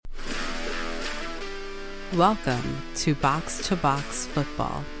Welcome to Box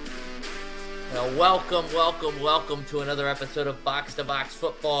Football. Welcome to another episode of Box to Box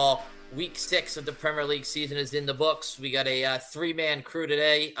Football. Week 6 of the Premier League season is in the books. We got a three-man crew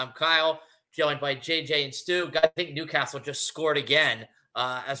today. I'm Kyle, joined by JJ and Stu. I think Newcastle just scored again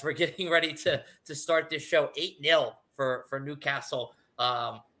as we're getting ready to start this show. 8-0 for Newcastle.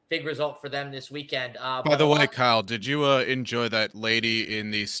 Big result for them this weekend. By the way, Kyle, did you enjoy that lady in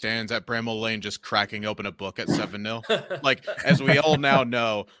the stands at Bramall Lane just cracking open a book at 7-0? Like, as we all now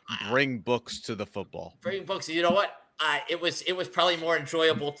know, bring books to the football. Bring books. You know what? It was probably more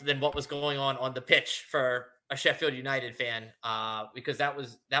enjoyable than what was going on the pitch for a Sheffield United fan because that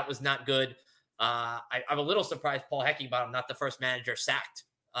was not good. I'm a little surprised Paul Heckingbottom, not the first manager sacked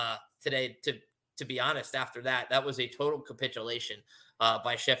today. To be honest, after that was a total capitulation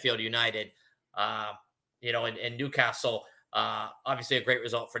by Sheffield United. And Newcastle, obviously a great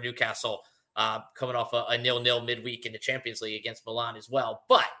result for Newcastle, coming off a 0-0 midweek in the Champions League against Milan as well.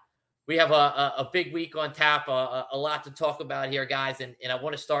 But we have a big week on tap, a lot to talk about here, guys. And I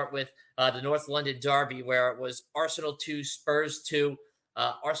want to start with the North London derby, where it was Arsenal 2, Spurs 2.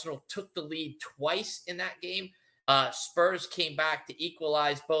 Arsenal took the lead twice in that game. Spurs came back to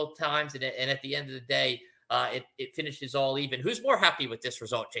equalize both times. And at the end of the day, it finishes all even. Who's more happy with this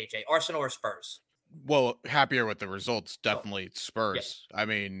result, JJ? Arsenal or Spurs? Well, happier with the results, definitely Spurs. Yeah. I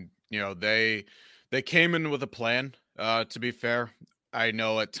mean, they came in with a plan, to be fair. I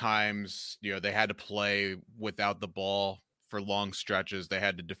know at times, they had to play without the ball for long stretches. They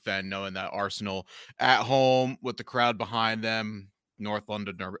had to defend knowing that Arsenal at home with the crowd behind them, North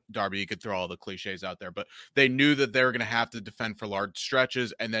London derby, you could throw all the cliches out there, but they knew that they were going to have to defend for large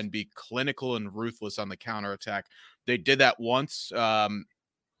stretches and then be clinical and ruthless on the counterattack. They did that once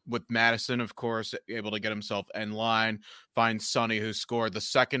with Madison, of course, able to get himself in line, find Sonny, who scored the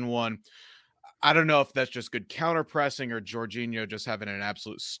second one. I don't know if that's just good counter pressing or Jorginho just having an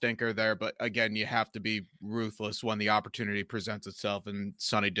absolute stinker there. But again, you have to be ruthless when the opportunity presents itself. And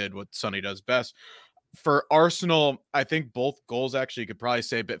Sonny did what Sonny does best. For Arsenal, I think both goals actually you could probably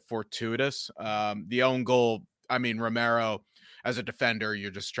say a bit fortuitous. The own goal, I mean, Romero, as a defender,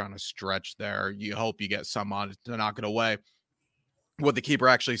 you're just trying to stretch there. You hope you get some on to knock it away. Would the keeper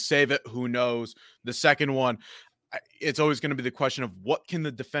actually save it? Who knows? The second one, it's always going to be the question of what can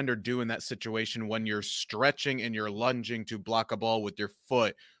the defender do in that situation when you're stretching and you're lunging to block a ball with your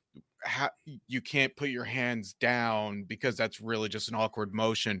foot. You can't put your hands down because that's really just an awkward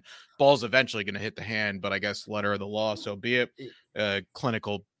motion. Ball's eventually going to hit the hand, but I guess letter of the law, so be it.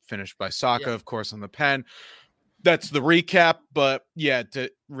 Clinical finish by Saka, of course, on the pen. That's the recap. But yeah,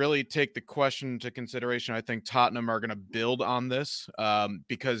 to really take the question into consideration, I think Tottenham are going to build on this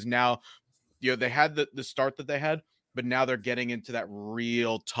because now, they had the start that they had, but now they're getting into that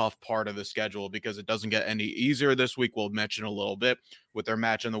real tough part of the schedule because it doesn't get any easier this week. We'll mention a little bit with their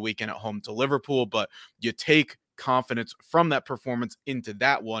match on the weekend at home to Liverpool, but you take confidence from that performance into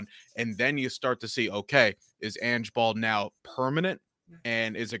that one. And then you start to see, okay, is Ange Ball now permanent?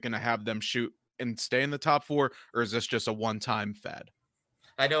 And is it going to have them shoot and stay in the top 4? Or is this just a one-time fad?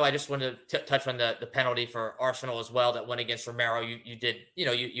 I know I just wanted to touch on the penalty for Arsenal as well that went against Romero. You did,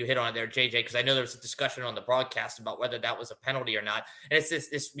 you hit on it there, JJ, because I know there was a discussion on the broadcast about whether that was a penalty or not. And it's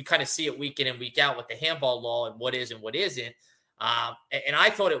this we kind of see it week in and week out with the handball law and what is and what isn't. And I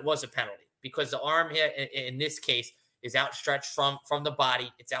thought it was a penalty because the arm here in this case is outstretched from the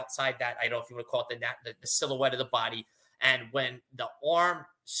body. It's outside that, I don't know if you want to call it the silhouette of the body. And when the arm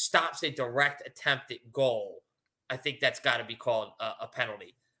stops a direct attempt at goal, I think that's got to be called a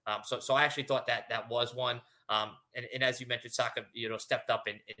penalty. So I actually thought that was one. And as you mentioned, Saka, stepped up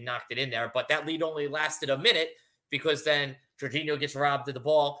and knocked it in there. But that lead only lasted a minute because then Jorginho gets robbed of the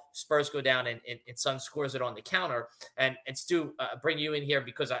ball. Spurs go down and Son scores it on the counter. And Stu, bring you in here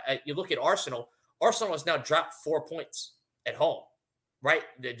because you look at Arsenal. Arsenal has now dropped 4 points at home, right?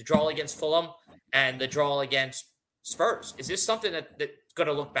 The draw against Fulham and the draw against Spurs. Is this something that's going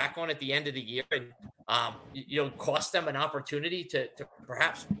to look back on at the end of the year and cost them an opportunity to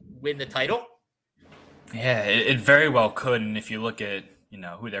perhaps win the title? Yeah, it very well could. And if you look at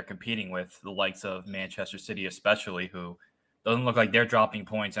who they're competing with, the likes of Manchester City especially, who doesn't look like they're dropping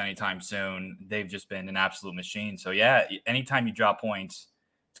points anytime soon. They've just been an absolute machine. So yeah, anytime you drop points,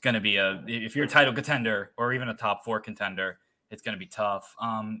 it's going to be if you're a title contender or even a top 4 contender, it's going to be tough.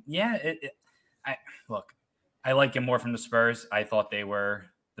 I like it more from the Spurs. I thought they were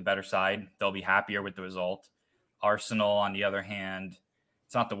the better side. They'll be happier with the result. Arsenal, on the other hand,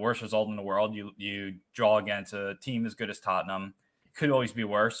 it's not the worst result in the world. You draw against a team as good as Tottenham. It could always be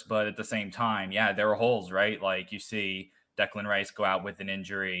worse, but at the same time, yeah, there are holes, right? Like you see Declan Rice go out with an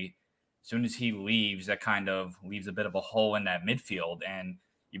injury. as soon as he leaves, that kind of leaves a bit of a hole in that midfield. And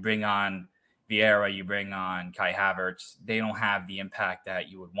you bring on Vieira, you bring on Kai Havertz. They don't have the impact that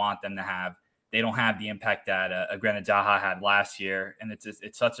you would want them to have. They don't have the impact that a Granit Xhaka had last year. And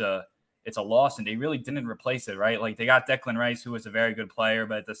it's a loss, and they really didn't replace it, right? Like, they got Declan Rice, who was a very good player,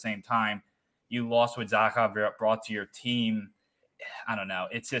 but at the same time, you lost with Xhaka brought to your team. I don't know.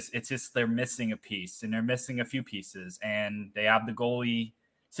 It's just they're missing a piece, and they're missing a few pieces. And they have the goalie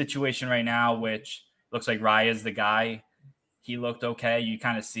situation right now, which looks like Raya's the guy. He looked okay. You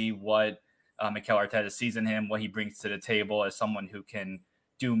kind of see what Mikel Arteta sees in him, what he brings to the table as someone who can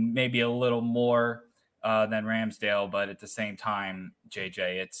do maybe a little more than Ramsdale. But at the same time,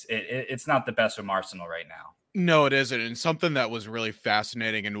 JJ, it's not the best from Arsenal right now. No, it isn't. And something that was really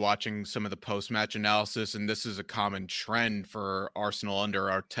fascinating in watching some of the post-match analysis, and this is a common trend for Arsenal under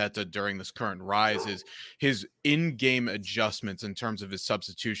Arteta during this current rise, is his in-game adjustments in terms of his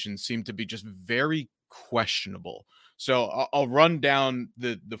substitutions seem to be just very questionable. So I'll run down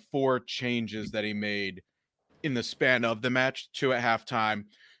the 4 changes that he made in the span of the match. 2 at halftime,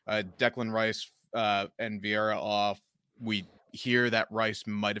 Declan Rice and Vieira off. We hear that Rice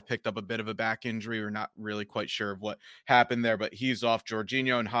might have picked up a bit of a back injury. We're not really quite sure of what happened there, but he's off.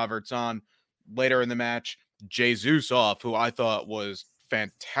 Jorginho and Havertz on. Later in the match, Jesus off, who I thought was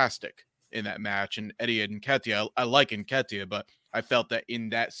fantastic in that match. And Eddie Nketiah, I like Nketiah, but I felt that in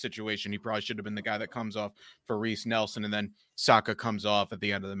that situation, he probably should have been the guy that comes off for Reece Nelson. And then Saka comes off at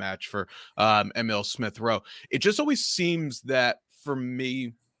the end of the match for Emil Smith-Rowe. It just always seems that, for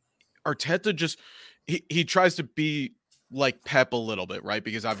me, Arteta just, he tries to be like Pep a little bit, right?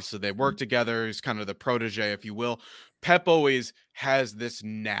 Because obviously they work together. He's kind of the protege, if you will. Pep always has this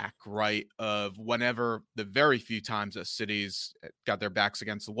knack, right, of whenever the very few times that City's got their backs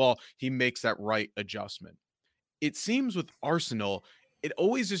against the wall, he makes that right adjustment. It seems with Arsenal, it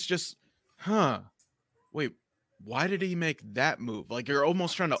always is just, wait, why did he make that move? Like, you're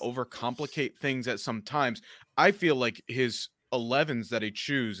almost trying to overcomplicate things at some times. I feel like his 11s that he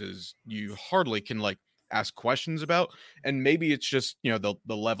chooses, you hardly can, like, ask questions about, and maybe it's just, you know,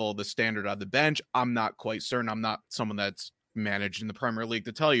 the level, the standard of the bench. I'm not quite certain. I'm not someone that's managed in the Premier League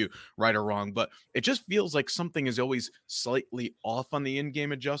to tell you right or wrong, but it just feels like something is always slightly off on the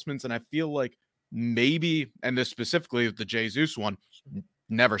in-game adjustments. And I feel like maybe, and this specifically the Jesus one,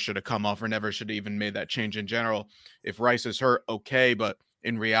 never should have come off, or never should have even made that change in general. If Rice is hurt, okay, but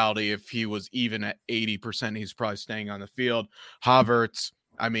in reality, if he was even at 80%, he's probably staying on the field. Havertz,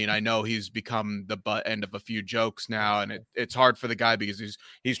 I mean, I know he's become the butt end of a few jokes now, and it's hard for the guy because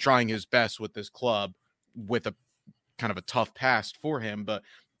he's trying his best with this club with a kind of a tough past for him, but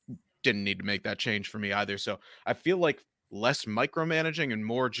didn't need to make that change for me either. So I feel like less micromanaging and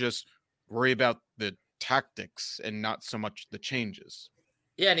more just worry about the tactics and not so much the changes.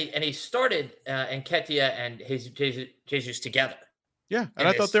 Yeah, and he started Nketiah and Jesus together. Yeah, and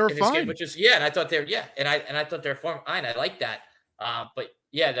I thought they were fine. Game, which is and I thought they were and I thought they were fine. I like that. But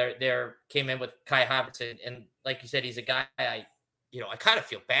yeah, they're came in with Kai Havertz, and like you said, he's a guy I kind of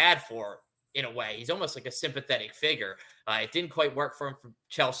feel bad for in a way. He's almost like a sympathetic figure. It didn't quite work for him from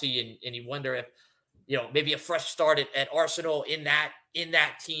Chelsea, and you wonder if maybe a fresh start at Arsenal in that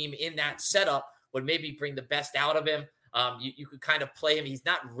team, in that setup would maybe bring the best out of him. You could kind of play him. He's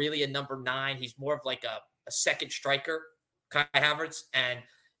not really a number 9. He's more of like a second striker, Kai Havertz, and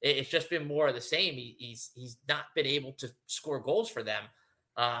it's just been more of the same. He's not been able to score goals for them.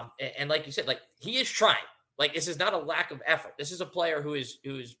 And like you said, like, he is trying. Like, this is not a lack of effort. This is a player who is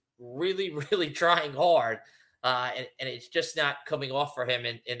really, really trying hard. And it's just not coming off for him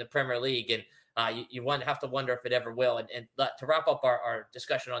in the Premier League. And you have to wonder if it ever will. And to wrap up our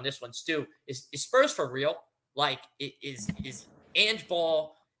discussion on this one, Stu, is Spurs for real? Like, is Ange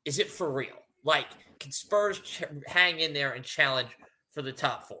Ball, is it for real? Like, can Spurs hang in there and challenge for the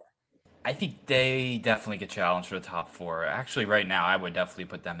top 4? I think they definitely get challenged for the top 4. Actually, right now, I would definitely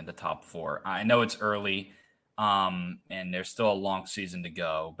put them in the top 4. I know it's early, and there's still a long season to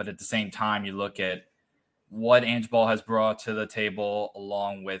go. But at the same time, you look at what Ange Ball has brought to the table,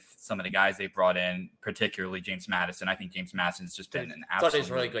 along with some of the guys they brought in, particularly James Maddison. I think James Maddison's just been an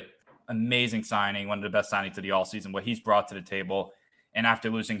absolutely really good, amazing signing, one of the best signings of the all season. What he's brought to the table, and after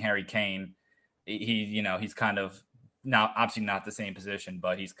losing Harry Kane, he's kind of now obviously not the same position,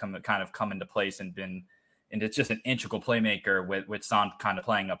 but he's come into place and it's just an integral playmaker with Son kind of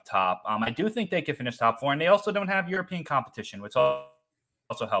playing up top. I do think they can finish top 4, and they also don't have European competition, which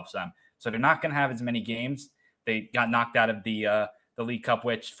also helps them. So they're not going to have as many games. They got knocked out of the League Cup,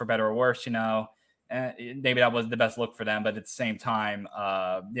 which, for better or worse, maybe that wasn't the best look for them. But at the same time,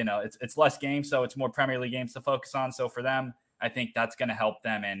 it's less games, so it's more Premier League games to focus on. So for them, I think that's going to help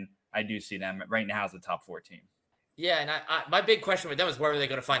them. And I do see them right now as a top 4 team. Yeah, and my big question with them is where are they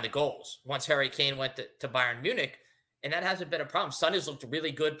going to find the goals once Harry Kane went to Bayern Munich? And that hasn't been a problem. Son has looked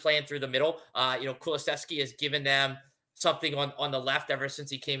really good playing through the middle. Kulusevski has given them something on the left ever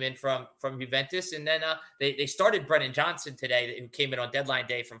since he came in from Juventus. And then they started Brennan Johnson today, who came in on deadline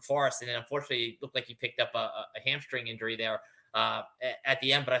day from Forest. And then unfortunately, it looked like he picked up a hamstring injury there at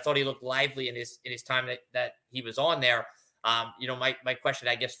the end. But I thought he looked lively in his time that he was on there. My question,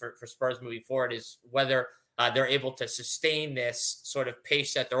 I guess, for Spurs moving forward is whether they're able to sustain this sort of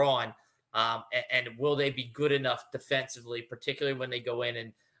pace that they're on. And will they be good enough defensively, particularly when they go in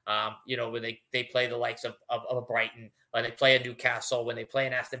and, when they play the likes of Brighton, when they play a Newcastle, when they play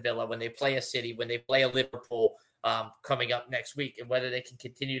an Aston Villa, when they play a City, when they play a Liverpool coming up next week, and whether they can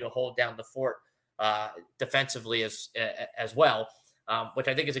continue to hold down the fort defensively as well, which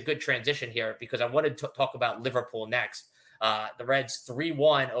I think is a good transition here because I wanted to talk about Liverpool next. The Reds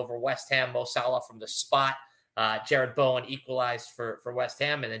 3-1 over West Ham, Mo Salah from the spot. Jared Bowen equalized for West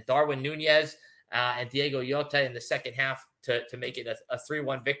Ham, and then Darwin Nunez and Diego Jota in the second half to make it a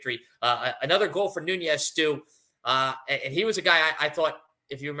 3-1 victory. Another goal for Nunez, Stu, and he was a guy I thought,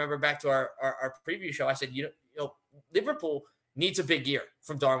 if you remember back to our preview show, I said, Liverpool needs a big year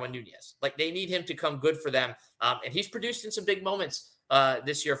from Darwin Nunez. Like, they need him to come good for them, and he's produced in some big moments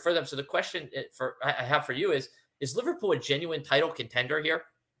this year for them. So the question I have for you is Liverpool a genuine title contender here?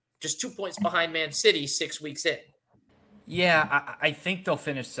 Just 2 points behind Man City 6 weeks in. Yeah, I think they'll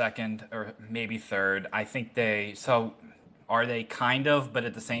finish second or maybe third. I think are they kind of, but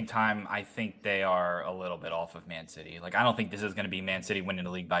at the same time, I think they are a little bit off of Man City. Like, I don't think this is going to be Man City winning the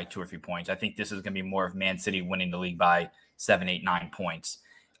league by 2 or 3 points. I think this is going to be more of Man City winning the league by 7, 8, 9 points.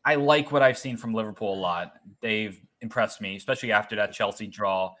 I like what I've seen from Liverpool a lot. They've impressed me, especially after that Chelsea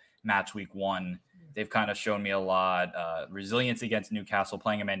draw match week 1. They've kind of shown me a lot. Resilience against Newcastle,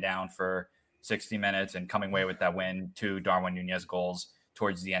 playing a man down for 60 minutes and coming away with that win. 2 Darwin Nunez goals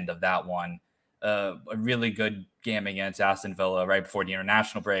towards the end of that one. A really good game against Aston Villa right before the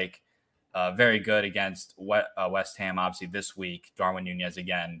international break. Very good against West Ham, obviously, this week. Darwin Nunez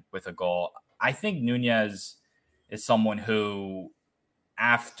again with a goal. I think Nunez is someone who,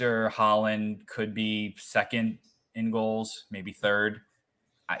 after Haaland, could be second in goals, maybe third.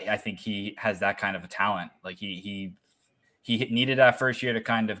 I think he has that kind of a talent. Like he needed that first year to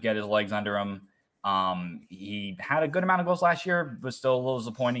kind of get his legs under him. He had a good amount of goals last year, but still a little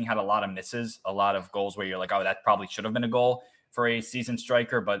disappointing. Had a lot of misses, a lot of goals where you're like, oh, that probably should have been a goal for a seasoned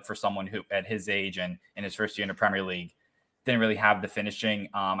striker. But for someone who at his age and in his first year in the Premier League, didn't really have the finishing.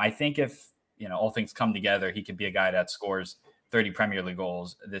 I think if, all things come together, he could be a guy that scores 30 Premier League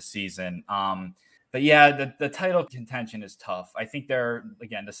goals this season. But yeah, the title contention is tough. I think they're,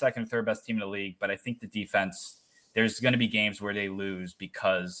 again, the second or third best team in the league, but I think the defense, there's going to be games where they lose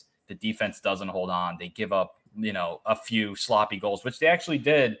because the defense doesn't hold on. They give up, a few sloppy goals, which they actually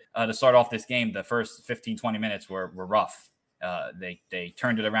did to start off this game. The first 15, 20 minutes were rough. They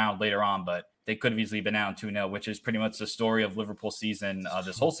turned it around later on, but they could have easily been down 2-0, which is pretty much the story of Liverpool season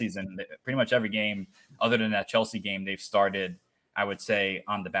this whole season. Pretty much every game, other than that Chelsea game, they've started, I would say,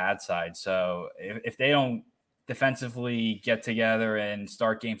 on the bad side. So if they don't defensively get together and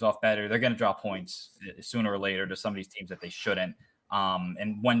start games off better, they're going to drop points sooner or later to some of these teams that they shouldn't.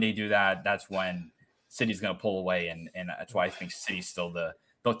 And when they do that, that's when City's going to pull away. And that's why I think City's still the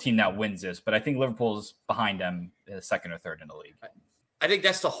team that wins this. But I think Liverpool's behind them second or third in the league. I think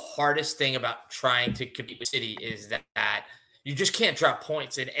that's the hardest thing about trying to compete with City is that you just can't drop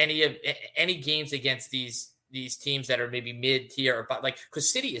points in any games against these teams that are maybe mid-tier, but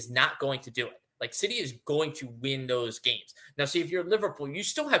because City is not going to do it. Like, City is going to win those games. Now, see, if you're Liverpool, you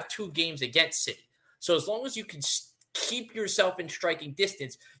still have 2 games against City. So as long as you can keep yourself in striking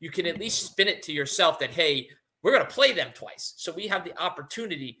distance, you can at least spin it to yourself that, hey, we're going to play them twice. So we have the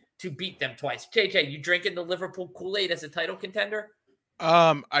opportunity to beat them twice. JJ, you drinking the Liverpool Kool-Aid as a title contender?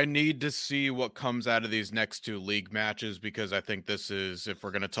 I need to see what comes out of these next 2 league matches, because I think this is, if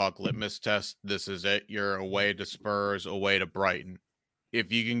we're going to talk litmus test, this is it. You're away to Spurs, away to Brighton.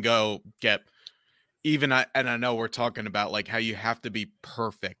 If you can go get and I know we're talking about like how you have to be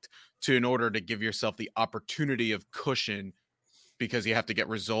perfect in order to give yourself the opportunity of cushion, because you have to get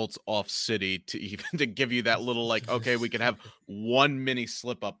results off City to even to give you that little like, okay, we can have one mini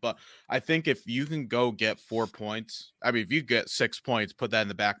slip up. But I think if you can go get 4 points, I mean, if you get 6 points, put that in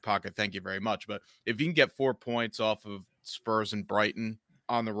the back pocket. Thank you very much. But if you can get 4 points off of Spurs and Brighton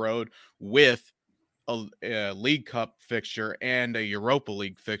on the road with a League Cup fixture and a Europa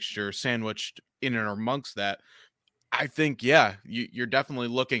League fixture sandwiched in and amongst that, I think, yeah, you're definitely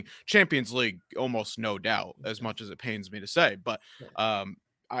looking Champions League, almost no doubt, as much as it pains me to say. But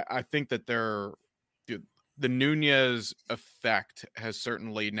I think that the Nunez effect has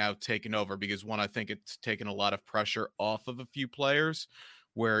certainly now taken over because one, I think it's taken a lot of pressure off of a few players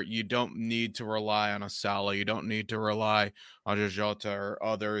where you don't need to rely on a Salah, you don't need to rely on Jota or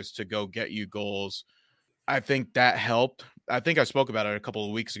others to go get you goals. I think that helped. I think I spoke about it a couple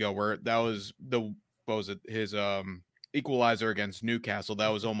of weeks ago where that was what was it? His equalizer against Newcastle. That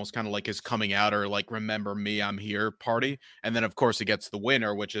was almost kind of like his coming out or like, remember me, I'm here party. And then of course he gets the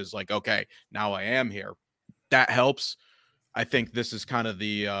winner, which is like, okay, now I am here. That helps. I think this is kind of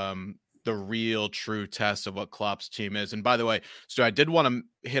the real true test of what Klopp's team is. And by the way, so I did want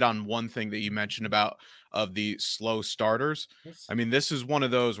to hit on one thing that you mentioned about of the slow starters. I mean, this is one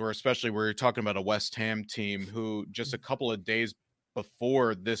of those where, especially where you're talking about a West Ham team who just a couple of days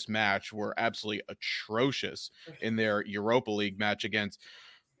before this match were absolutely atrocious in their Europa League match against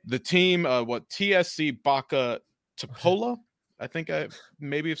the team, TSC Baka Topola. I think I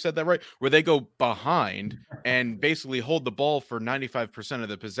maybe have said that right, where they go behind and basically hold the ball for 95% of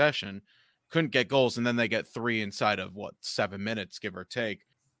the possession, couldn't get goals, and then they get 3 inside of 7 minutes, give or take.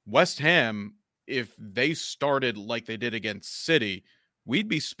 West Ham, if they started like they did against City, we'd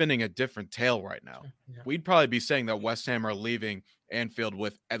be spinning a different tale right now. Yeah. We'd probably be saying that West Ham are leaving Anfield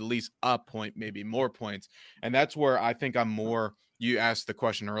with at least a point, maybe more points. And that's where I think I'm more, you asked the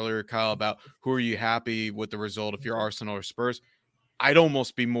question earlier, Kyle, about who are you happy with the result if you're Arsenal or Spurs. I'd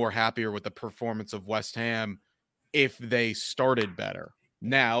almost be more happier with the performance of West Ham if they started better.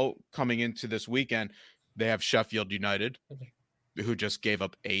 Now, coming into this weekend, they have Sheffield United, who just gave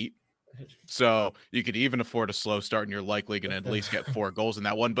up 8. So you could even afford a slow start, and you're likely going to at least get 4 goals in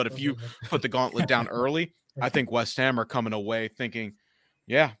that one. But if you put the gauntlet down early, I think West Ham are coming away thinking,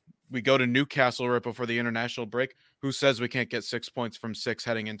 yeah, we go to Newcastle right before the international break. Who says we can't get 6 points from 6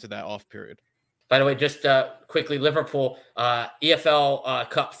 heading into that off period? By the way, just quickly, Liverpool, EFL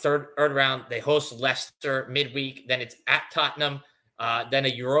Cup third round, they host Leicester midweek. Then it's at Tottenham. Then a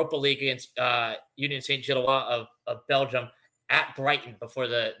Europa League against Union Saint-Gilloise of Belgium at Brighton before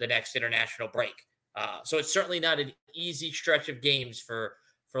the next international break. So it's certainly not an easy stretch of games for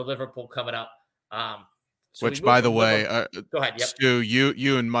Liverpool coming up. Which, by the way, go ahead. Yep. Stu,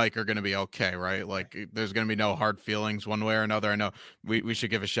 you and Mike are going to be okay, right? Like, there's going to be no hard feelings one way or another. I know we should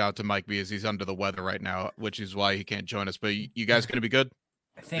give a shout out to Mike because he's under the weather right now, which is why he can't join us. But you guys going to be good?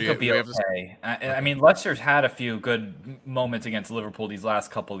 I think he'll be okay. I mean, Leicester's had a few good moments against Liverpool these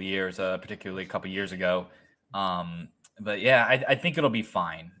last couple of years, particularly a couple of years ago. But yeah, I think it'll be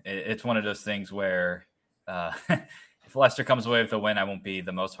fine. It's one of those things where if Leicester comes away with a win, I won't be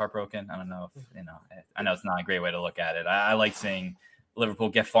the most heartbroken. I don't know if, I know it's not a great way to look at it. I like seeing Liverpool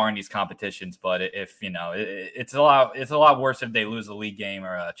get far in these competitions, but if, it's a lot worse if they lose a league game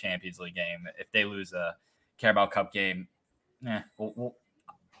or a Champions League game. If they lose a Carabao Cup game,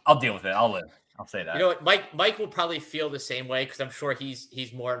 I'll deal with it. I'll live. I'll say that. You know what? Mike will probably feel the same way because I'm sure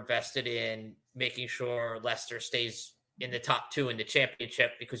he's more invested in making sure Leicester stays in the top 2 in the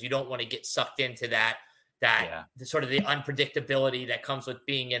championship because you don't want to get sucked into that the sort of the unpredictability that comes with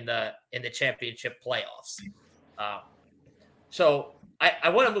being in the championship playoffs. So I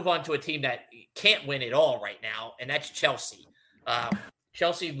want to move on to a team that can't win at all right now, and that's Chelsea.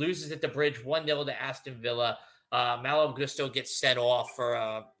 Chelsea loses at the Bridge 1-0 to Aston Villa. Malo Gusto gets sent off for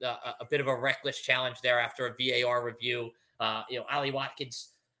a bit of a reckless challenge there after a VAR review. Ali Watkins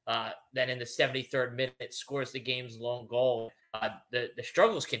then in the 73rd minute scores the game's lone goal. The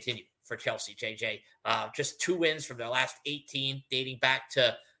struggles continue for Chelsea, JJ. Just 2 wins from their last 18, dating back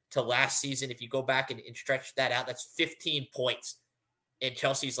to last season. If you go back and stretch that out, that's 15 points in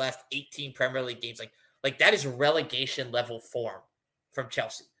Chelsea's last 18 Premier League games. Like that is relegation level form from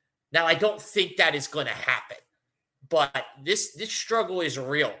Chelsea. Now, I don't think that is going to happen, but this struggle is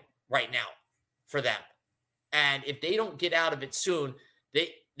real right now for them. And if they don't get out of it soon,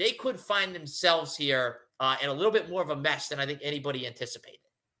 they could find themselves here in a little bit more of a mess than I think anybody anticipated.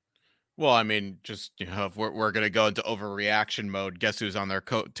 Well, I mean, just, if we're going to go into overreaction mode, guess who's on their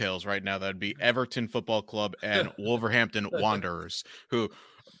coattails right now? That'd be Everton Football Club and Wolverhampton Wanderers, who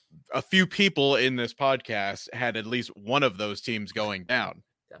a few people in this podcast had at least one of those teams going down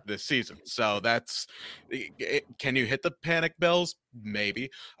this season. So that's, can you hit the panic bells?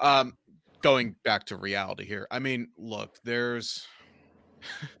 Maybe. Going back to reality here. I mean, look, there's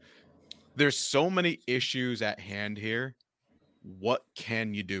so many issues at hand here. What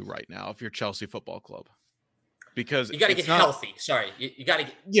can you do right now if you're Chelsea Football Club? Because you got to get healthy. Sorry, you got to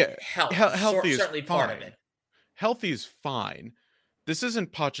get healthy is certainly fine. Part of it. Healthy is fine. This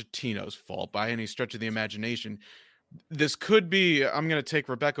isn't Pochettino's fault by any stretch of the imagination. This could be, I'm going to take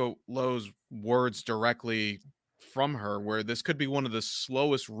Rebecca Lowe's words directly from her, where this could be one of the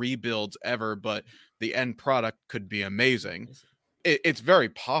slowest rebuilds ever, but the end product could be amazing. It's very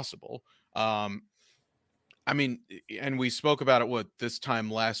possible. I mean, and we spoke about it this time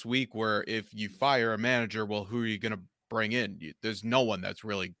last week, where if you fire a manager, well, who are you going to bring in? There's no one that's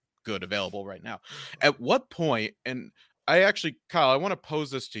really good available right now. At what point, and I actually, Kyle, I want to pose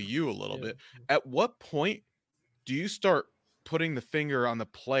this to you a little bit. At what point do you start putting the finger on the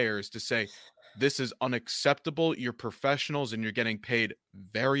players to say, this is unacceptable, you're professionals and you're getting paid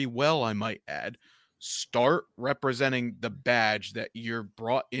very well, I might add. Start representing the badge that you're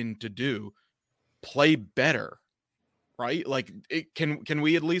brought in to do. Play better, right? Like, can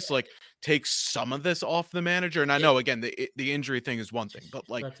we at least like take some of this off the manager? And I know, again, the injury thing is one thing, but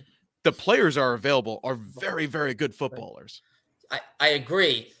like the players are very, very good footballers. I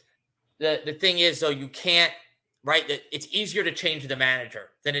agree. The thing is, though, you can't, right? It's easier to change the manager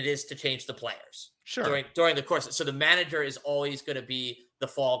than it is to change the players. Sure. During the course. So the manager is always going to be the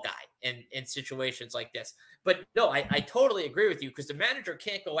fall guy in situations like this. But no, I totally agree with you, because the manager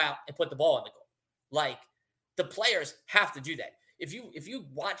can't go out and put the ball in the goal. Like, the players have to do that. If you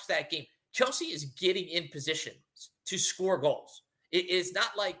watch that game, Chelsea is getting in positions to score goals. It is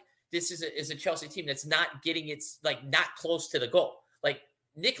not like this is a Chelsea team that's not getting its, like, not close to the goal. Like,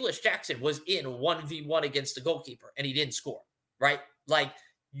 Nicholas Jackson was in 1v1 against the goalkeeper and he didn't score, right? Like,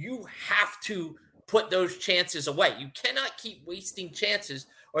 you have to put those chances away. You cannot keep wasting chances,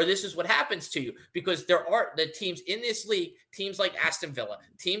 or this is what happens to you, because there are the teams in this league, teams like Aston Villa,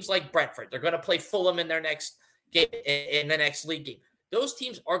 teams like Brentford, they're going to play Fulham in their next game, in the next league game. Those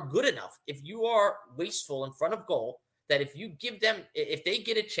teams are good enough, if you are wasteful in front of goal, that if you give them, if they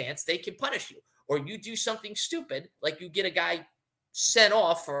get a chance, they can punish you. Or you do something stupid, like you get a guy sent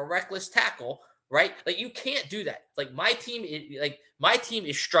off for a reckless tackle, right? Like, you can't do that. Like, my team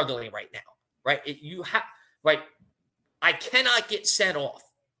is struggling right now, right? I cannot get sent off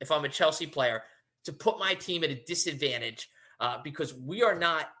if I'm a Chelsea player to put my team at a disadvantage, because we are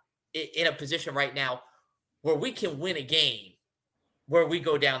not in a position right now where we can win a game where we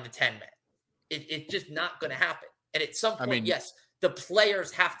go down to 10 men. It's just not going to happen. And at some point, yes, the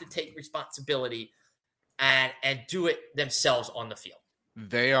players have to take responsibility and do it themselves on the field.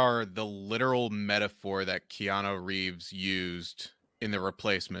 They are the literal metaphor that Keanu Reeves used in The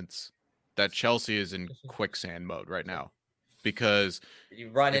Replacements, that Chelsea is in quicksand mode right now, because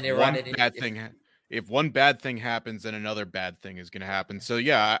if one bad thing happens, then another bad thing is going to happen. So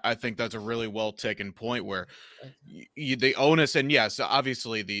yeah, I think that's a really well taken point, where the onus, and yes,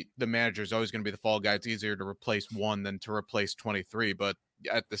 obviously the manager is always going to be the fall guy. It's easier to replace one than to replace 23, but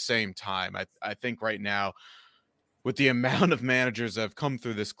at the same time, I think right now, with the amount of managers that have come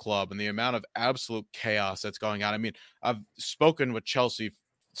through this club and the amount of absolute chaos that's going on. I mean, I've spoken with Chelsea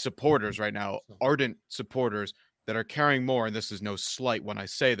supporters right now, ardent supporters, that are caring more, and this is no slight when I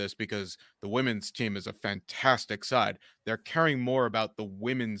say this, because the women's team is a fantastic side. They're caring more about the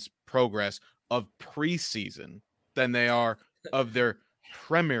women's progress of preseason than they are of their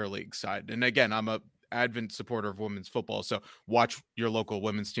Premier League side. And again, I'm a avid supporter of women's football, so watch your local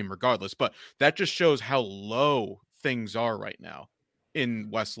women's team regardless. But that just shows how low things are right now in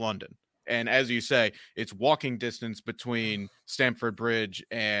West London. And as you say, it's walking distance between Stamford Bridge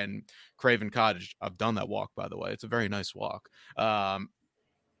and Craven Cottage. I've done that walk, by the way. It's a very nice walk. I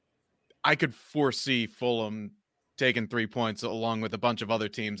could foresee Fulham taking 3 points along with a bunch of other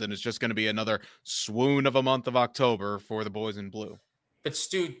teams, and it's just going to be another swoon of a month of October for the boys in blue. But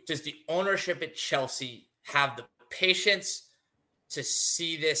Stu, does the ownership at Chelsea have the patience to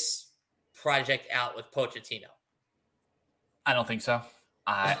see this project out with Pochettino? I don't think so.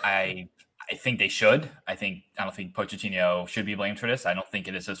 I think they should. I don't think Pochettino should be blamed for this. I don't think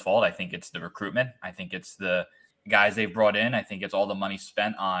it is his fault. I think it's the recruitment. I think it's the guys they've brought in. I think it's all the money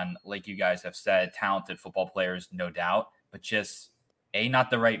spent on, like you guys have said, talented football players, no doubt, but just A, not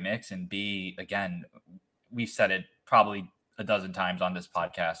the right mix, and B, again, we've said it probably a dozen times on this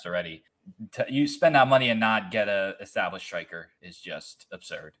podcast already. You spend that money and not get a established striker is just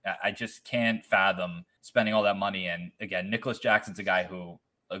absurd. I just can't fathom spending all that money. And again, Nicholas Jackson's a guy who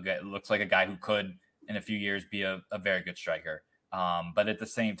looks like a guy who could in a few years be a very good striker. But at the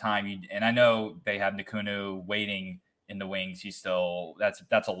same time, and I know they have Nkunu waiting in the wings. He's still,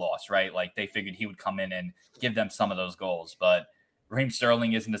 that's a loss, right? Like, they figured he would come in and give them some of those goals, but Raheem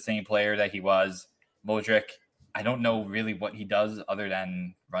Sterling isn't the same player that he was. Modric, I don't know really what he does other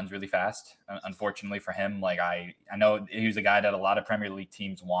than runs really fast. Unfortunately for him, like I know he was a guy that a lot of Premier League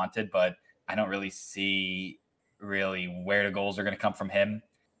teams wanted, but I don't really see really where the goals are going to come from him.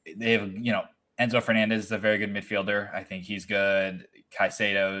 They have, Enzo Fernandez is a very good midfielder. I think he's good.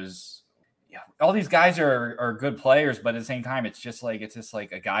 Caicedo's, all these guys are good players, but at the same time, it's just like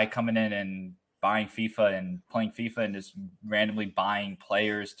a guy coming in and buying FIFA and playing FIFA and just randomly buying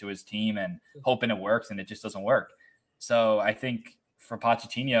players to his team and hoping it works, and it just doesn't work. So I think for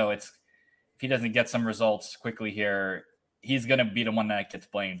Pochettino, if he doesn't get some results quickly here, he's going to be the one that gets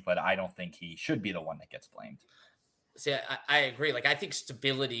blamed, but I don't think he should be the one that gets blamed. See, I agree. Like, I think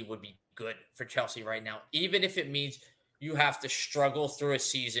stability would be good for Chelsea right now, even if it means you have to struggle through a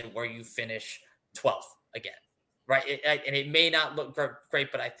season where you finish 12th again, right? And it may not look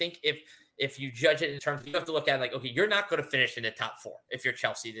great, but I think if you judge it in terms, you have to look at it like, okay, you're not going to finish in the top 4 if you're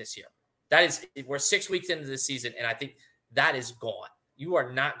Chelsea this year. We're 6 weeks into the season, and I think that is gone. You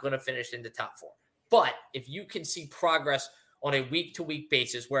are not going to finish in the top 4. But if you can see progress on a week-to-week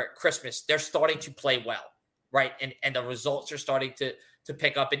basis, where at Christmas they're starting to play well, right, and the results are starting to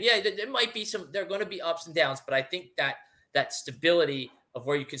pick up, and there might be there are going to be ups and downs, but I think that stability of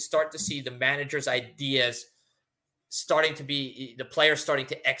where you can start to see the manager's ideas starting to be the players starting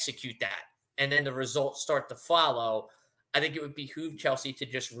to execute that, and then the results start to follow. I think it would behoove Chelsea to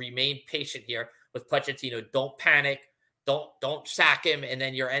just remain patient here with Pochettino. Don't panic. Don't sack him, and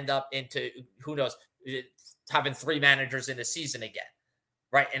then you end up into, who knows, having 3 managers in a season again,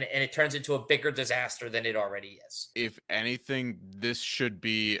 right? And it turns into a bigger disaster than it already is. If anything, this should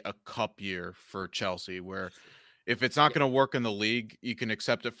be a cup year for Chelsea, where if it's not going to work in the league, you can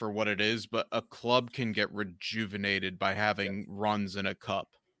accept it for what it is, but a club can get rejuvenated by having runs in a cup.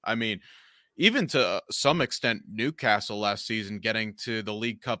 I mean, even to some extent, Newcastle last season getting to the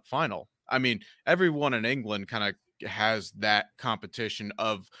League Cup final. I mean, everyone in England kind of has that competition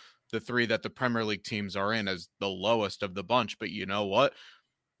of the 3 that the Premier League teams are in as the lowest of the bunch. But you know what?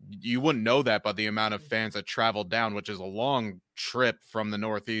 You wouldn't know that by the amount of fans that traveled down, which is a long trip from the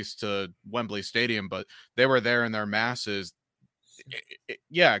Northeast to Wembley Stadium, but they were there in their masses.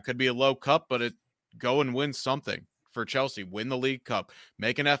 It could be a low cup, but go and win something for Chelsea. Win the League Cup,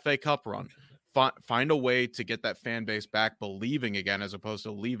 make an FA Cup run, find a way to get that fan base back believing again, as opposed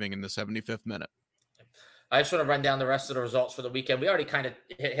to leaving in the 75th minute. I just want to run down the rest of the results for the weekend. We already kind of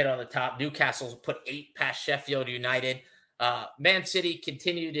hit on the top. Newcastle put 8 past Sheffield United. Man City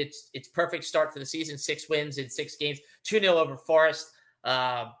continued its perfect start for the season, 6 wins in 6 games, 2-0 over Forest.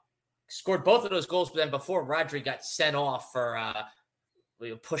 Scored both of those goals, but then before Rodri got sent off for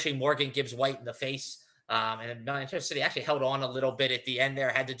pushing Morgan Gibbs-White in the face. And Manchester City actually held on a little bit at the end there,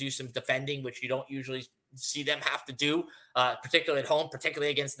 had to do some defending, which you don't usually see them have to do, particularly at home,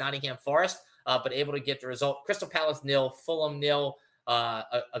 particularly against Nottingham Forest, but able to get the result. Crystal Palace 0, Fulham 0,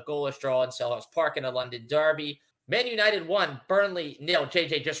 a goalless draw in Selhurst Park in a London derby. Man United 1, Burnley 0.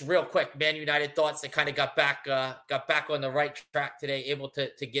 JJ, just real quick, Man United thoughts. They kind of got back on the right track today, able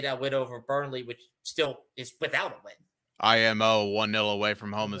to get a win over Burnley, which still is without a win. IMO 1-0 away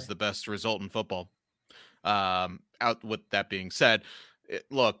from home is the best result in football. Out with that being said,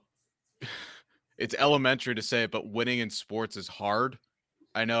 look, it's elementary to say it, but winning in sports is hard.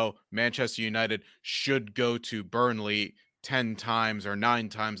 I know Manchester United should go to Burnley 10 times or 9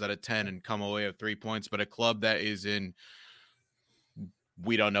 times out of 10 and come away with 3 points, but a club that is in,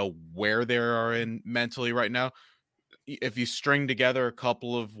 we don't know where they are in mentally right now. If you string together a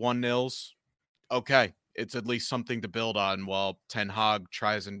couple of 1-0s, okay, it's at least something to build on while Ten Hag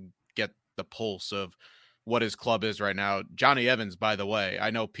tries and get the pulse of what his club is right now. Johnny Evans, by the way, I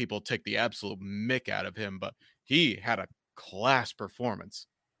know people take the absolute mick out of him, but he had a class performance.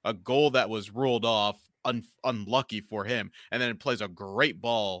 A goal that was ruled off, unlucky for him, and then it plays a great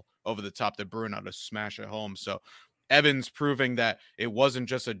ball over the top to Bruno to smash it home. So Evans proving that it wasn't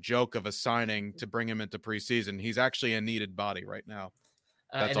just a joke of a signing to bring him into preseason. He's actually a needed body right now.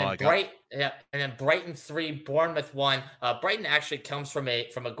 That's all I got. And then Brighton 3, Bournemouth 1. Brighton actually comes from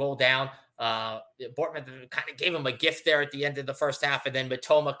a goal down. Bournemouth kind of gave him a gift there at the end of the first half, and then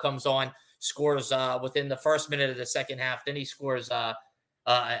Matoma comes on, scores within the first minute of the second half. Then he scores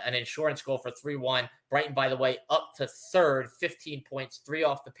an insurance goal for 3-1. Brighton, by the way, up to third, 15 points, 3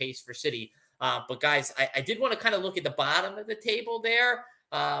 off the pace for City. But guys, I did want to kind of look at the bottom of the table there,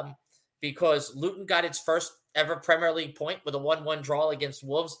 because Luton got its first ever Premier League point with a 1-1 draw against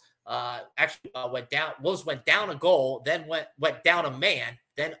Wolves. Wolves went down a goal, then went down a man,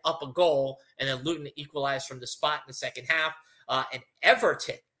 then up a goal, and then Luton equalized from the spot in the second half. And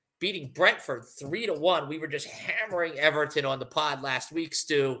Everton beating Brentford 3-1. We were just hammering Everton on the pod last week,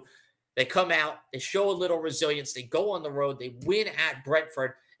 Stu. They come out, they show a little resilience, they go on the road, they win at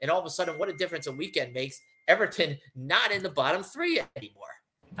Brentford, and all of a sudden, what a difference a weekend makes. Everton not in the bottom 3 anymore.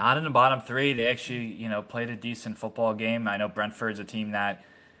 Not in the bottom 3. They actually, played a decent football game. I know Brentford's a team that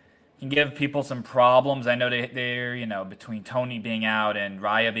can give people some problems. I know they're between Tony being out and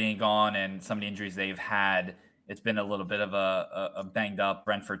Raya being gone and some of the injuries they've had, it's been a little bit of a banged up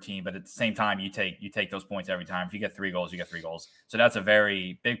Brentford team. But at the same time, you take those points every time. If you get 3 goals, you get 3 goals. So that's a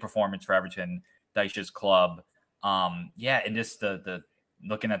very big performance for Everton, Dyche's club. And just the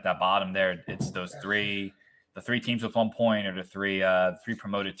looking at that bottom there, it's those the 3 teams with 1 point, or the 3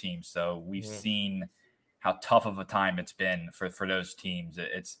 promoted teams. So we've seen how tough of a time it's been for those teams.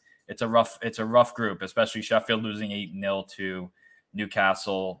 It's a rough group, especially Sheffield losing 8-0 to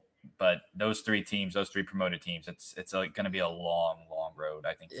Newcastle. But those 3 teams, those 3 promoted teams, it's going to be a long road,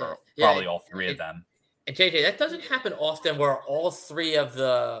 I think, for probably all 3 of them. And JJ, that doesn't happen often where all 3 of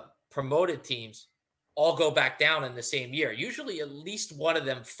the promoted teams all go back down in the same year. Usually at least one of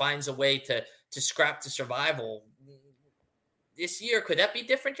them finds a way to scrap to survival. This year, could that be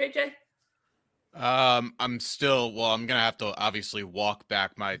different, JJ? I'm going to have to obviously walk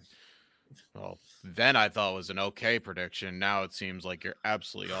back then I thought it was an okay prediction. Now it seems like you're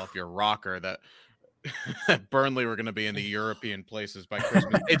absolutely off your rocker that Burnley were going to be in the European places by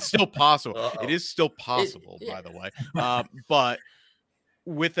Christmas. It's still possible. Uh-oh. It is still possible, by the way. But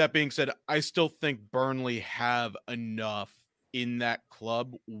with that being said, I still think Burnley have enough in that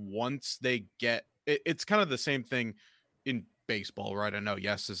club once they get it's kind of the same thing in baseball, right? I know,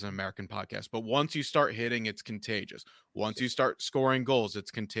 yes, this is an American podcast, but once you start hitting, it's contagious. Once you start scoring goals,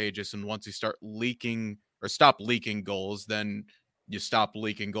 it's contagious. And once you start leaking or stop leaking goals, then you stop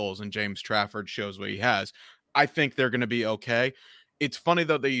leaking goals. And James Trafford shows what he has. I think they're going to be okay. It's funny,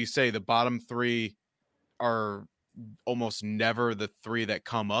 though, that you say the bottom 3 are almost never the 3 that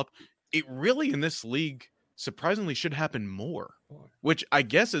come up. It really, in this league, surprisingly should happen more, which I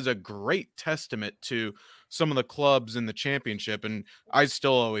guess is a great testament to some of the clubs in the championship. And I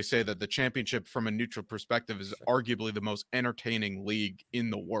still always say that the championship, from a neutral perspective, is arguably the most entertaining league in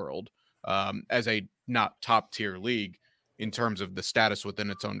the world, as a not top tier league in terms of the status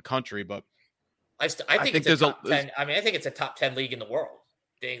within its own country. But I think it's a top 10. I mean, I think it's a top 10 league in the world,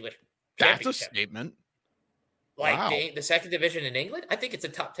 the English championship. That's a statement. Like wow. the second division in England, I think it's a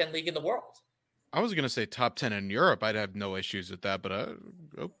top 10 league in the world. I was going to say top 10 in Europe. I'd have no issues with that, but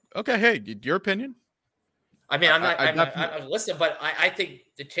okay. Hey, your opinion? I mean, I'm not listening, but I think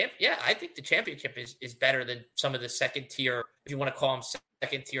the championship is better than some of the second tier, if you want to call them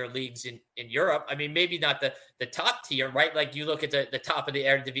second tier leagues in Europe. I mean, maybe not the top tier, right? Like you look at the top of the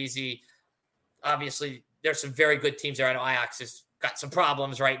Eredivisie, obviously there's some very good teams there. I know Ajax has got some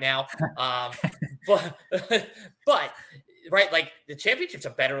problems right now. But right, like the championship's a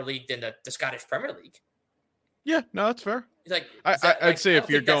better league than the Scottish Premier League. Yeah, no, that's fair. Like I'd say if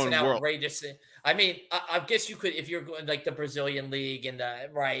you're going world, outrageous. I mean, I guess you could if you're going like the Brazilian league and the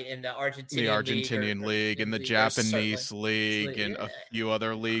Argentinian league and the Japanese league and a few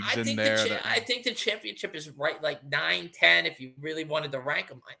other leagues in there. I think the championship is right like 9-10 if you really wanted to rank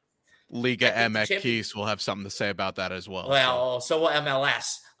them. Liga MX will have something to say about that as well. Well, so will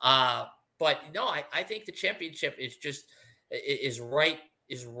MLS. But no, I think the championship is right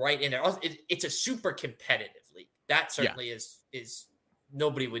in there. It's a super competitive league. That certainly is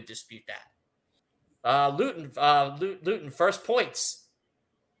nobody would dispute that. Luton first points.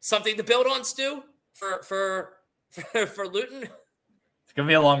 Something to build on, Stu, for Luton. It's gonna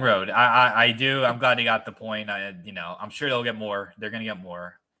be a long road. I do. I'm glad he got the point. I'm sure they'll get more. They're gonna get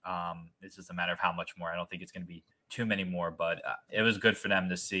more. It's just a matter of how much more. I don't think it's gonna be too many more, but it was good for them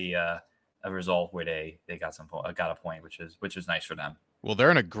to see a result where they got a point, which is nice for them. Well,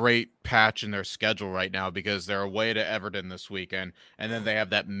 they're in a great patch in their schedule right now because they're away to Everton this weekend, and then they have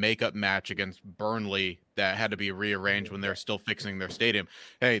that makeup match against Burnley that had to be rearranged when they're still fixing their stadium.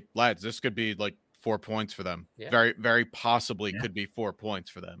 Hey, lads, this could be like 4 points for them. Yeah. Very, very possibly could be 4 points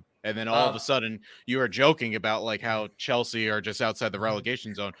for them. And then all of a sudden, you are joking about like how Chelsea are just outside the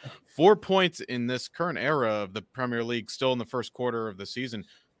relegation zone. 4 points in this current era of the Premier League, still in the first quarter of the season,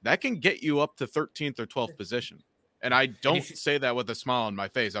 that can get you up to 13th or 12th position. And I don't say that with a smile on my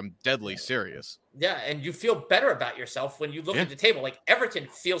face. I'm deadly serious. Yeah, and you feel better about yourself when you look at the table. Like Everton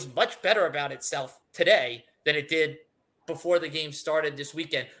feels much better about itself today than it did before the game started this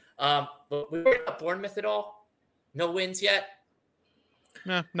weekend. But we worried about Bournemouth at all? No wins yet?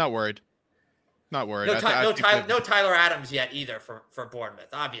 Nah, not worried. Not worried. No Tyler Adams yet either for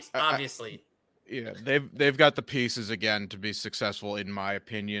Bournemouth. Obviously. Yeah, they've got the pieces again to be successful, in my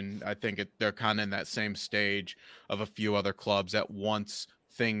opinion. I think they're kind of in that same stage of a few other clubs that once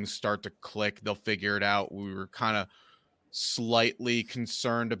things start to click, they'll figure it out. We were kind of slightly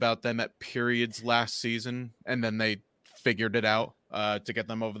concerned about them at periods last season, and then they figured it out to get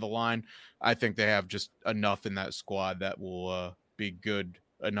them over the line. I think they have just enough in that squad that will be good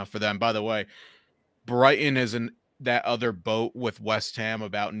enough for them. By the way, Brighton is in that other boat with West Ham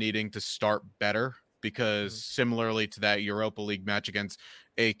about needing to start better, because similarly to that Europa League match against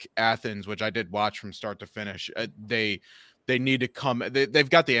AEK Athens, which I did watch from start to finish, they need to come. They've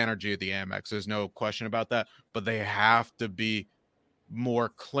got the energy of the Amex. There's no question about that, but they have to be more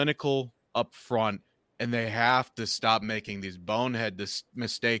clinical up front, and they have to stop making these bonehead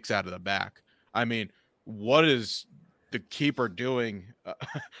mistakes out of the back. I mean, what is the keeper doing?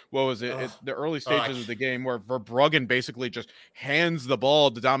 What was it? The early stages of the game where Verbruggen basically just hands the ball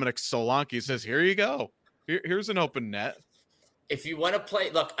to Dominic Solanke, says, "Here you go. Here's an open net." If you want to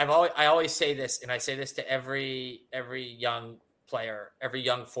play, look, I always say this, and I say this to every young player, every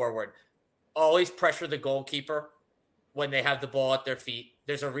young forward. Always pressure the goalkeeper when they have the ball at their feet.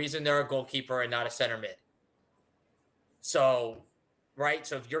 There's a reason they're a goalkeeper and not a center mid. So, right?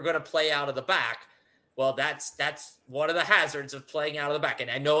 So if you're going to play out of the back, well, that's one of the hazards of playing out of the back.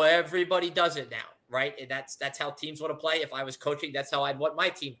 And I know everybody does it now, right? And that's how teams want to play. If I was coaching, that's how I'd want my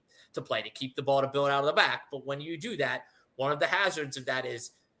team to play, to keep the ball, to build out of the back. But when you do that, one of the hazards of that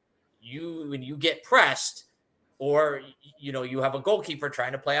is when you get pressed, or you have a goalkeeper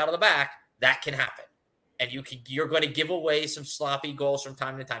trying to play out of the back, that can happen. And you're going to give away some sloppy goals from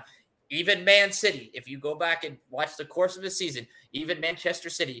time to time. Even Man City, if you go back and watch the course of the season, even Manchester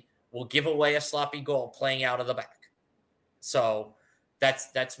City will give away a sloppy goal playing out of the back. So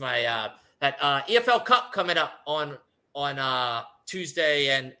that's my that EFL Cup coming up on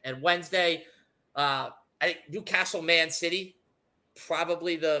Tuesday and Wednesday. I think Newcastle Man City,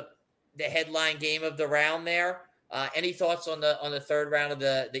 probably the headline game of the round there. Any thoughts on the third round of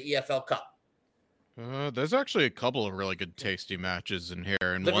the EFL Cup? There's actually a couple of really good tasty matches in here,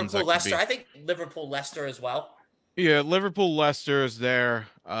 and Liverpool Leicester. I think Liverpool Leicester as well. Yeah, Liverpool Leicester is there.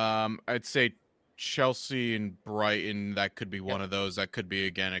 I'd say Chelsea and Brighton, that could be one of those. That could be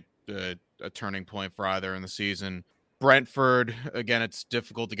again a turning point for either in the season. Brentford, again, it's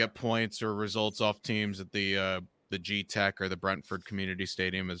difficult to get points or results off teams at the G Tech or the Brentford Community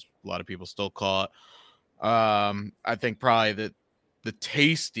Stadium, as a lot of people still call it. I think probably the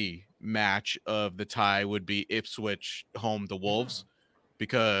tasty match of the tie would be Ipswich home to Wolves,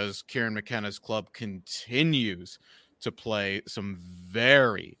 because Kieran McKenna's club continues to play some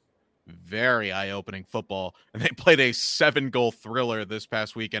very, very eye-opening football, and they played a 7-goal thriller this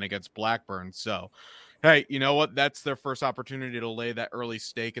past weekend against Blackburn. So, hey, you know what? That's their first opportunity to lay that early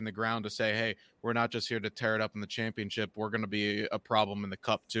stake in the ground to say, hey, we're not just here to tear it up in the championship. We're going to be a problem in the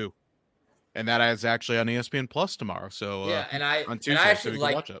cup too. And that is actually on ESPN Plus tomorrow. So yeah, on Tuesday, so we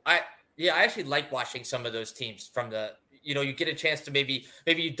can watch it. I actually like watching some of those teams from the. You get a chance to maybe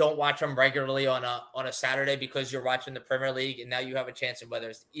you don't watch them regularly on a Saturday because you're watching the Premier League, and now you have a chance, whether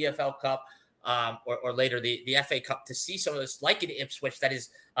it's the EFL Cup or later the FA Cup, to see some of this, like in Ipswich, that is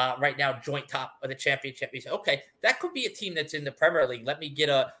right now joint top of the championship. You say, okay, that could be a team that's in the Premier League. Let me get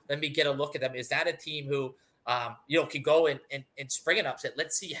a look at them. Is that a team who could go and spring an upset?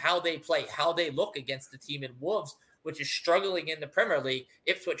 Let's see how they play, how they look against the team in Wolves, which is struggling in the Premier League.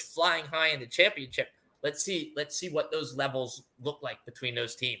 Ipswich flying high in the championship. Let's see what those levels look like between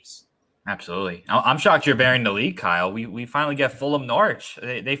those teams. Absolutely. I'm shocked you're bearing the lead, Kyle. We finally get Fulham Norwich.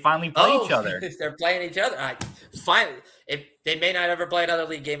 They finally play each other. They're playing each other. Finally, they may not ever play another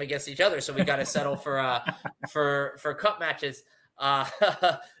league game against each other, so we got to settle for cup matches.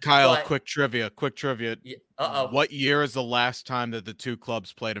 Kyle, quick trivia. What year is the last time that the two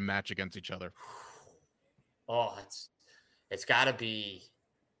clubs played a match against each other? Oh, it's got to be.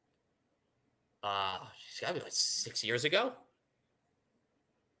 It's got to be like 6 years ago.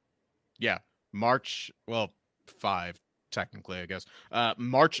 Yeah, March. Well, 5 technically, I guess.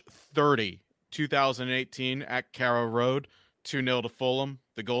 March 30, 2018, at Carrow Road, 2-0 to Fulham.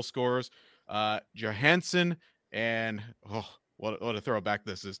 The goal scorers, Johansson and what a throwback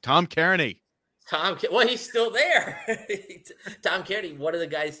this is. Tom Kearney. Well, he's still there. Tom Kearney, one of the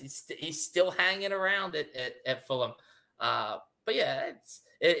guys. He's still hanging around at Fulham. But yeah,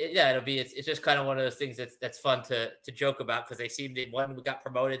 it's just kind of one of those things that's fun to joke about, because they seem to, one got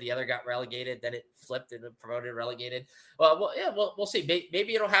promoted, the other got relegated, then it flipped and promoted, relegated. We'll see.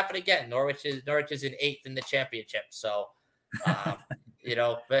 Maybe it'll happen again. Norwich is in 8th in the championship, so but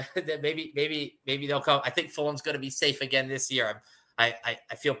maybe they'll come. I think Fulham's going to be safe again this year. I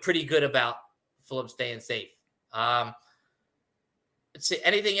feel pretty good about Fulham staying safe. Let's see,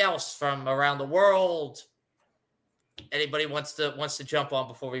 anything else from around the world? Anybody wants to jump on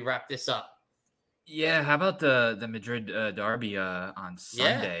before we wrap this up? Yeah, how about the Madrid derby on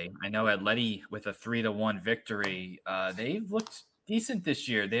Sunday? Yeah. I know Atleti with a 3-1 victory. They've looked decent this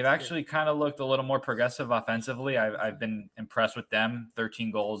year. They've actually kind of looked a little more progressive offensively. I've been impressed with them.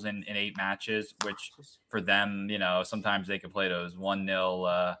 13 goals in 8 matches, which for them, sometimes they can play those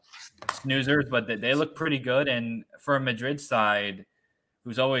 1-0 snoozers, but they look pretty good. And for a Madrid side,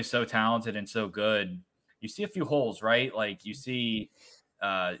 who's always so talented and so good, you see a few holes, right? Like you see,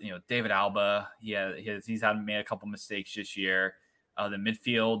 David Alba. He's made a couple mistakes this year. The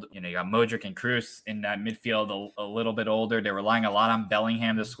midfield, you got Modric and Kroos in that midfield, a little bit older. They're relying a lot on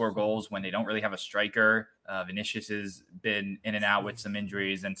Bellingham to score goals when they don't really have a striker. Vinicius has been in and out with some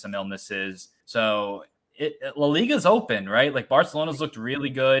injuries and some illnesses. So La Liga's open, right? Like Barcelona's looked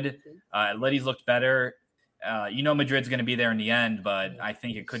really good. Atleti's looked better. Madrid's going to be there in the end, but I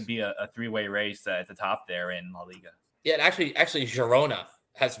think it could be a three-way race at the top there in La Liga. Yeah, actually, Girona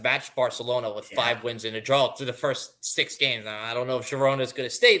has matched Barcelona with 5 wins and a draw through the first 6 games. Now, I don't know if Girona is going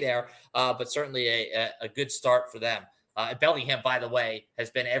to stay there, but certainly a good start for them. Bellingham, by the way,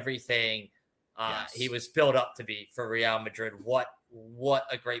 has been everything he was built up to be for Real Madrid. What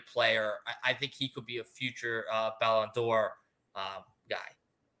a great player. I think he could be a future Ballon d'Or guy.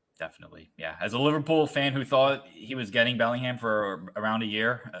 Definitely. Yeah. As a Liverpool fan who thought he was getting Bellingham for around a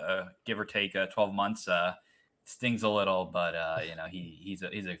year, give or take 12 months, stings a little, but he's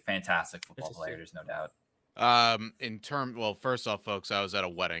a fantastic football player. There's no doubt. First off, folks, I was at a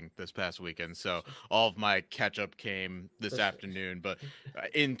wedding this past weekend, so all of my catch up came this afternoon. But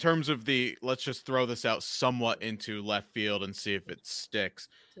in terms of let's just throw this out somewhat into left field and see if it sticks.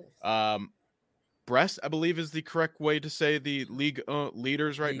 Brest, I believe, is the correct way to say the league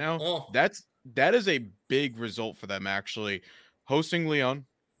leaders right now. That is a big result for them, actually. Hosting Lyon,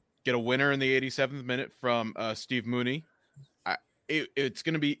 get a winner in the 87th minute from Steve Mooney. It's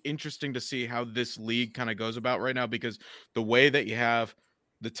going to be interesting to see how this league kind of goes about right now, because the way that you have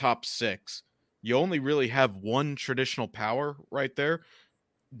the top 6, you only really have one traditional power right there.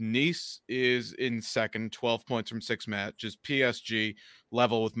 Nice is in second, 12 points from 6 matches. PSG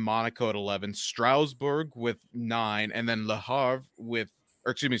level with Monaco at 11. Strasbourg with 9, and then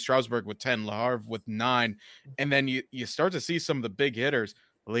Strasbourg with 10, Le Havre with 9. And then you start to see some of the big hitters.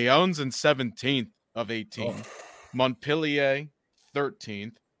 Lyon's in 17th of 18. Montpellier,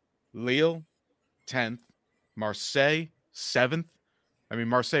 13th. Lille, 10th. Marseille, 7th. I mean,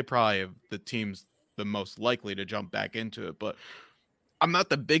 Marseille probably the team's the most likely to jump back into it, but I'm not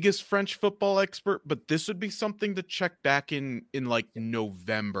the biggest French football expert, but this would be something to check back in like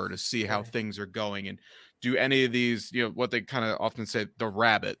November to see how things are going. And do any of these, what they kind of often say, the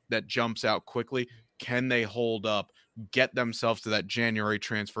rabbit that jumps out quickly, can they hold up, get themselves to that January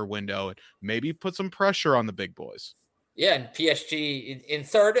transfer window, and maybe put some pressure on the big boys? Yeah, and PSG in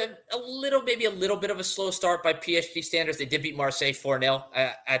third, maybe a little bit of a slow start by PSG standards. They did beat Marseille 4-0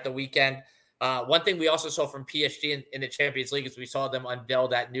 at the weekend. One thing we also saw from PSG in the Champions League is we saw them unveil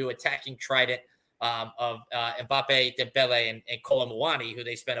that new attacking trident of Mbappe, Dembele, and Kolo Muani, who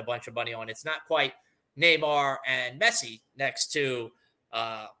they spent a bunch of money on. It's not quite Neymar and Messi next to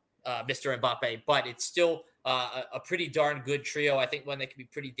Mr. Mbappe, but it's still a pretty darn good trio. I think one that can be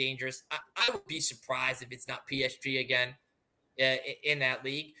pretty dangerous. I would be surprised if it's not PSG again in that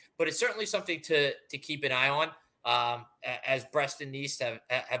league, but it's certainly something to keep an eye on. As Brest and Nice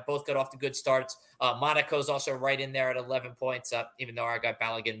have both got off to good starts. Monaco's also right in there at 11 points, even though our guy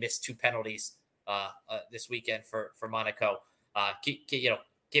Balogun missed 2 penalties this weekend for Monaco. Keep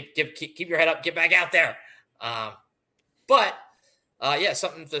your head up, get back out there.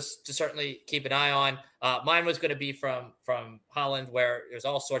 Something to certainly keep an eye on. Mine was going to be from Holland, where there's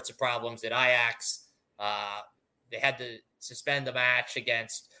all sorts of problems at Ajax. They had to suspend the match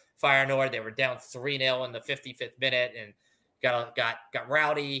against Feyenoord. They were down 3-0 in the 55th minute and got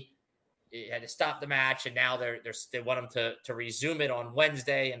rowdy. They had to stop the match, and now they want them to resume it on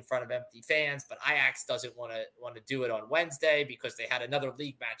Wednesday in front of empty fans. But Ajax doesn't want to do it on Wednesday because they had another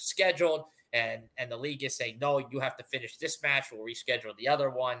league match scheduled, and the league is saying, no, you have to finish this match. We'll reschedule the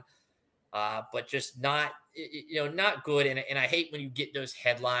other one. But just not good. And I hate when you get those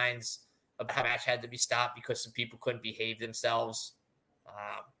headlines about how the match had to be stopped because some people couldn't behave themselves.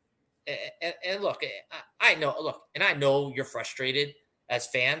 And look, I know you're frustrated as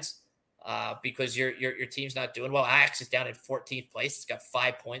fans because your team's not doing well. Ajax is down in 14th place. It's got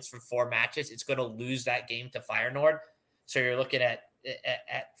 5 points from 4 matches. It's going to lose that game to Feyenoord. So you're looking at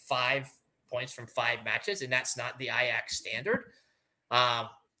 5 points from 5 matches, and that's not the Ajax standard.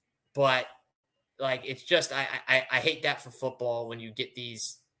 But like, it's just I hate that for football when you get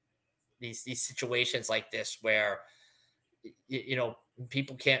these situations like this where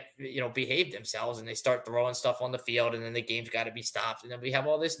people can't, behave themselves and they start throwing stuff on the field, and then the game's got to be stopped. And then we have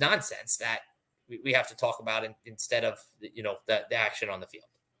all this nonsense that we have to talk about instead of the action on the field.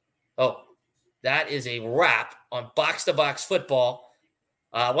 Oh, that is a wrap on Box to Box Football.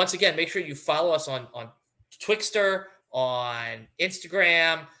 Once again, make sure you follow us on Twixter, on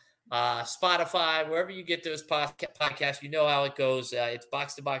Instagram, Spotify, wherever you get those podcasts. You know how it goes. It's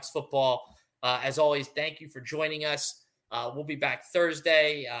Box to Box Football. As always, thank you for joining us. We'll be back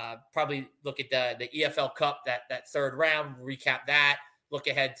Thursday. Probably look at the EFL Cup, that third round, recap that. Look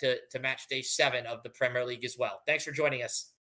ahead to match day 7 of the Premier League as well. Thanks for joining us.